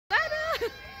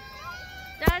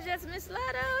Miss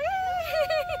Lotto.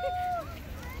 Yay!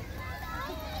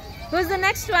 Who's the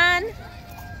next one?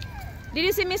 Did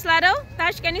you see Miss Lotto?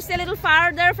 Tash, can you stay a little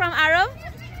farther from Arrow?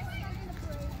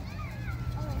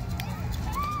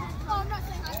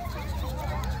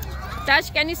 Tash,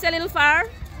 can you stay a little far?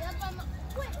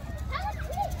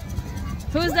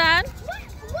 Who's that?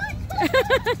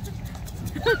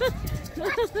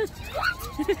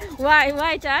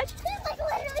 Why, Tash?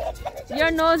 Your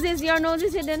nose is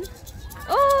hidden.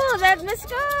 Oh, that Miss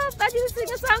Cup! Thought you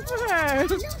sing a song for her.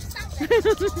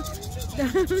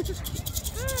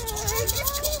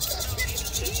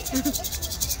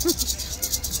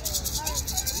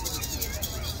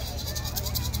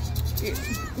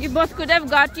 You both could have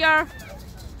got your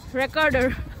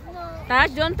recorder. No. Tash,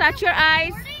 don't touch your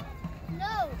eyes.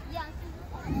 No. Yeah.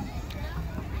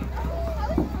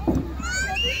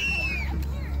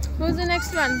 Who's the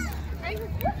next one?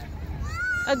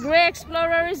 A gray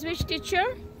explorer is which teacher?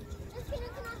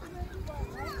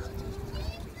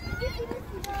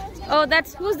 Oh,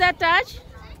 who's that, Taj?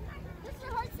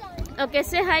 Okay,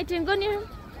 say hi to him. Go near him.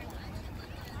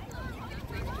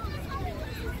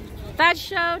 Taj,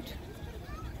 shout.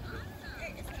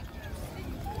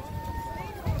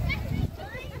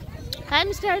 Hi,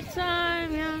 Mr.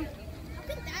 Hudson. Yeah.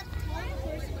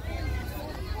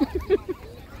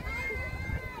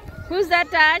 Who's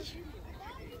that, Taj?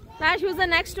 Taj, who's the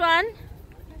next one?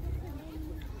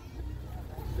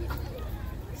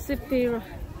 Sipira.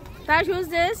 Taj, who's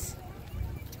this?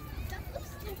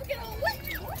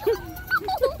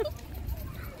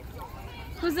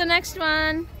 Who's the next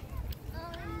one?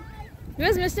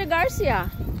 Where's Mr. Garcia?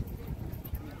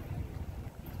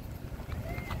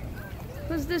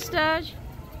 Who's this, Taj?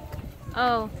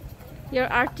 Oh, your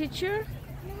art teacher?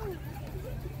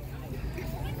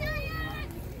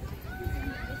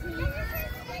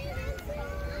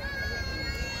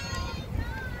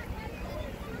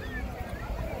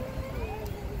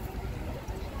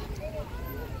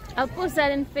 I'll post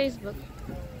that in Facebook.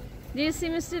 Do you see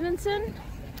Miss Stevenson?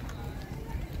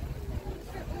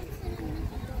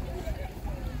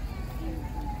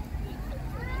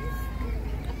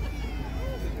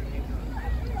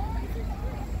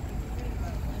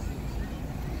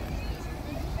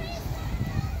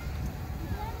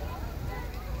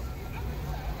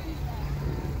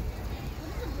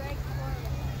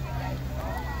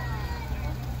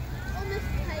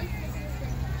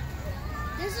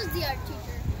 This is the art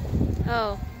teacher.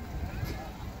 Oh.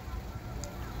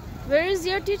 Where is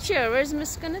your teacher? Where's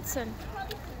Miss Knudsen?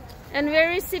 And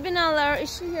where is Sibinala?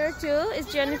 Is she here too? Is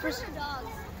Jennifer?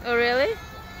 Oh, really?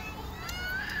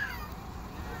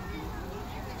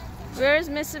 Where is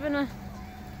Miss Sibinala?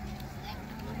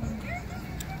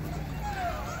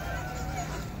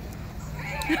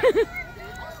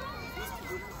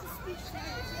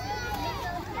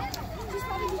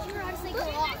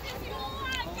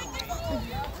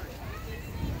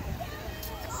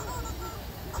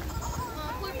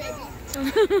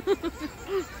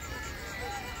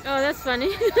 Oh, that's funny.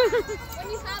 When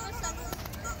you have a second.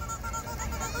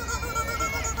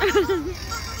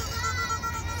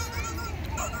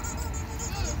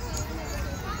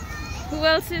 Who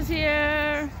else is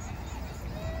here?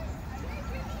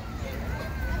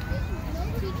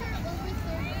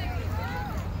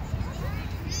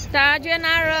 Taj and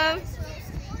Arav.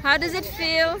 How does it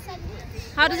feel?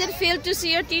 How does it feel to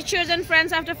see your teachers and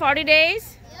friends after 40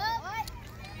 days?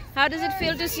 How does it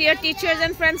feel to see your teachers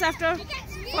and friends after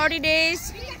 40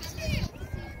 days?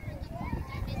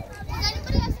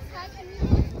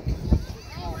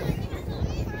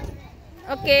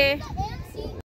 Okay.